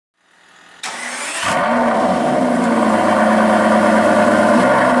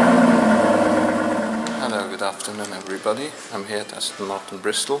everybody. I'm here at Aston Martin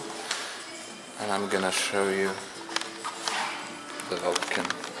Bristol and I'm gonna show you the Vulcan.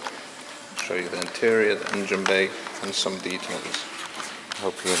 Show you the interior, the engine bay and some details. I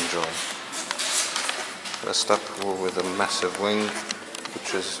hope you enjoy. First up, we're with a massive wing,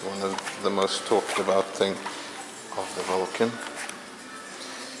 which is one of the most talked about thing of the Vulcan.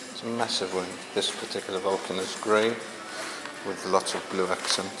 It's a massive wing. This particular Vulcan is grey with lots of blue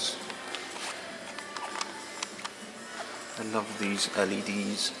accents. I love these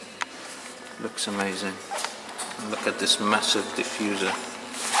LEDs. Looks amazing. Look at this massive diffuser.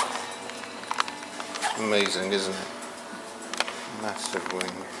 Amazing, isn't it? Massive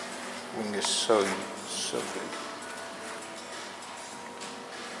wing. Wing is so big.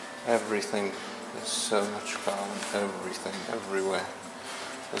 Everything. There's so much carbon. Everything, everywhere.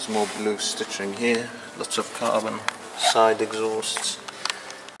 There's more blue stitching here. Lots of carbon. Side exhausts.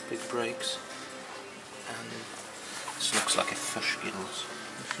 Big brakes. And this looks like a fish gills,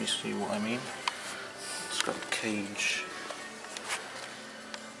 if you see what I mean. It's got a cage,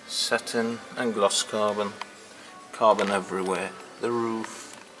 satin and gloss carbon, carbon everywhere. The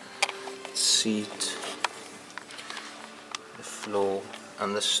roof, seat, the floor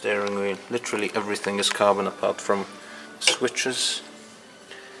and the steering wheel. Literally everything is carbon apart from switches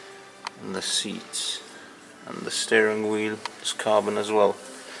and the seats, and the steering wheel is carbon as well,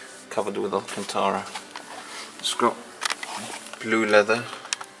 covered with Alcantara. It's got blue leather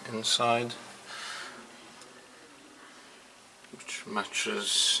inside, which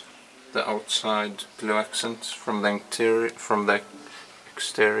matches the outside blue accents from the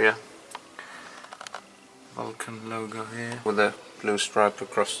exterior. Vulcan logo here with a blue stripe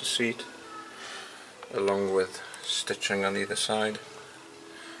across the seat, along with stitching on either side.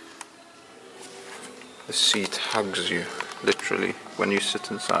 The seat hugs you, literally. When you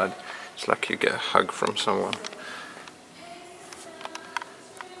sit inside, it's like you get a hug from someone.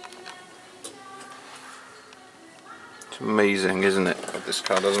 Amazing, isn't it? But this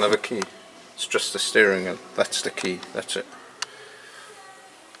car doesn't have a key. It's just the steering wheel. That's the key. That's it.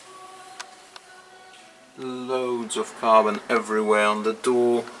 Loads of carbon everywhere, on the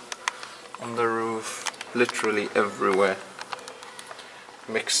door, on the roof, literally everywhere.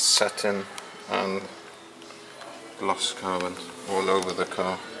 Mixed satin and gloss carbon all over the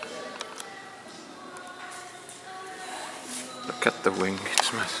car. Look at the wing,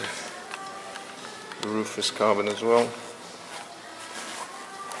 it's massive. The roof is carbon as well.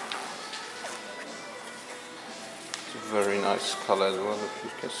 Very nice colour as well, if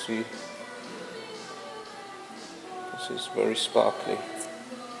you can see. This is very sparkly.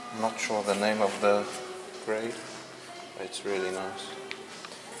 I'm not sure the name of the grade, but it's really nice.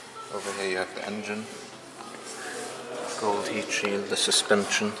 Over here you have the engine, gold heat shield, the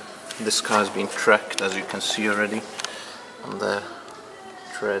suspension. This car has been tracked, as you can see already, on the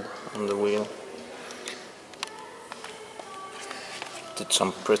tread on the wheel. Did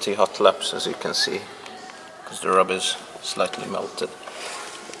some pretty hot laps, as you can see, because the rubber is slightly melted.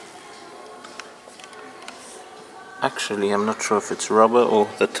 Actually, I'm not sure if it's rubber or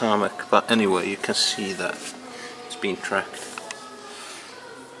the tarmac, but anyway, you can see that it's been tracked.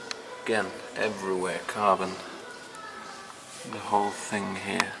 Again, everywhere carbon. The whole thing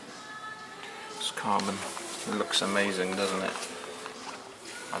here is carbon. It looks amazing, doesn't it?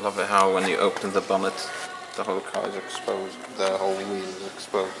 I love it how when you open the bonnet, the whole car is exposed, the whole wheel is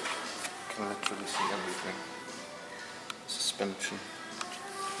exposed. You can literally see everything. Suspension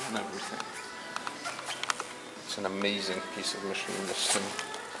and everything. It's an amazing piece of machine, this thing.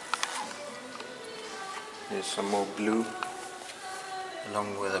 Here's some more blue,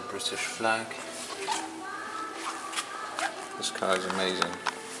 along with a British flag. This car is amazing.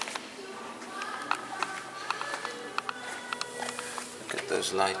 Look at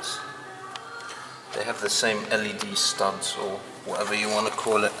those lights. They have the same LED studs, or whatever you want to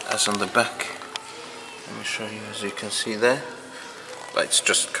call it, as on the back. Let me show you, as you can see there. But it's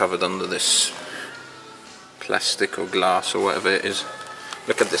just covered under this plastic or glass or whatever it is.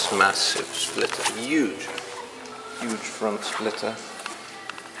 Look at this massive splitter. Huge front splitter.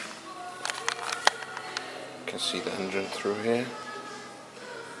 You can see the engine through here.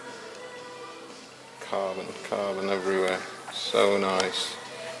 Carbon everywhere. So nice.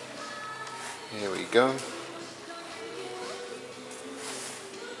 Here we go.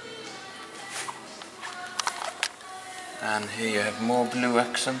 And here you have more blue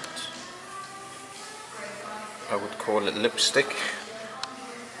accent. I would call it lipstick.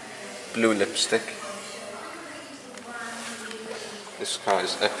 Blue lipstick. This car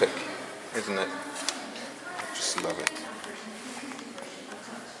is epic, isn't it? I just love it.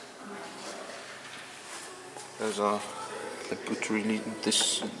 Those are the boot really,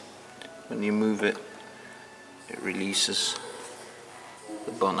 this, when you move it, it releases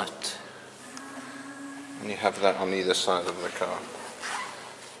the bonnet, and you have that on either side of the car.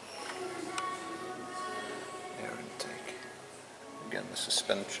 Air intake, again the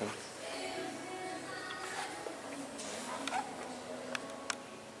suspension.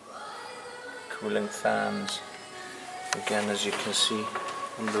 Cooling fans, again as you can see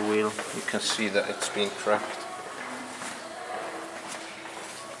on the wheel, you can see that it's been cracked.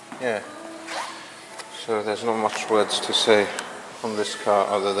 Yeah, so there's not much words to say on this car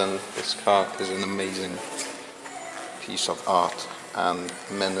other than this car is an amazing piece of art and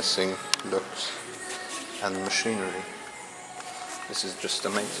menacing looks and machinery. This is just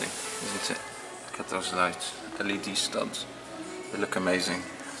amazing, isn't it? Look at those lights, LED studs, they look amazing.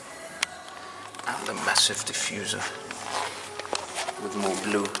 And the massive diffuser with more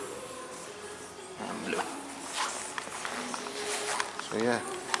blue and blue. So yeah,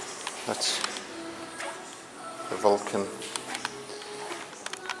 that's the Vulcan.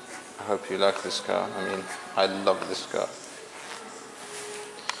 I hope you like this car. I mean, I love this car.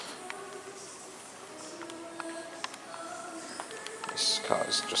 This car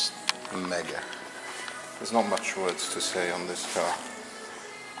is just mega. There's not much words to say on this car.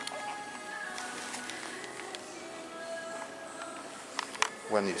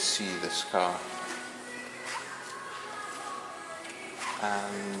 When you see this car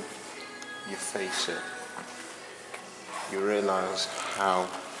and you face it, you realize how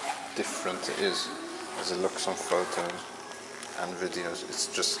different it is as it looks on photos and videos. It's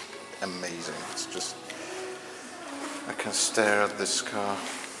just amazing. It's just, I can stare at this car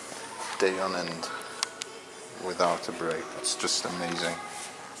day on end without a break. It's just amazing.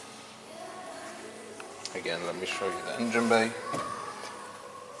 Again, let me show you the engine bay.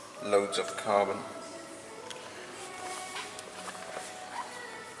 Loads of carbon.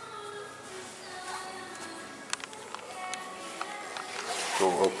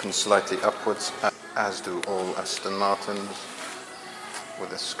 Door opens slightly upwards, as do all Aston Martins, with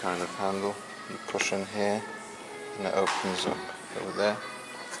this kind of handle. You push in here and it opens up over there.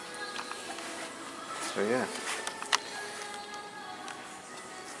 So yeah,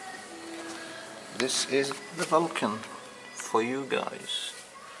 this is the Vulcan for you guys.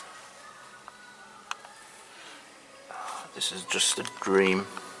 This is just a dream.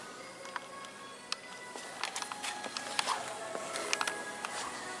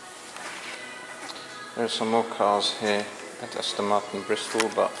 There are some more cars here at Aston Martin Bristol,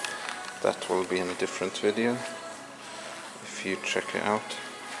 but that will be in a different video if you check it out.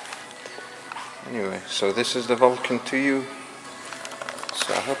 Anyway, so this is the Vulcan to you.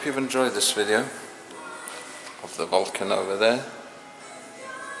 So I hope you've enjoyed this video of the Vulcan over there.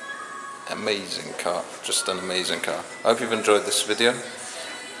 Amazing car, just an amazing car. I hope you've enjoyed this video.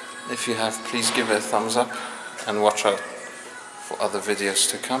 If you have, please give it a thumbs up and watch out for other videos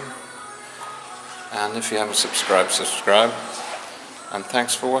to come. And if you haven't subscribed, subscribe. And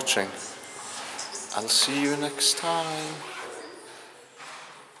thanks for watching. I'll see you next time.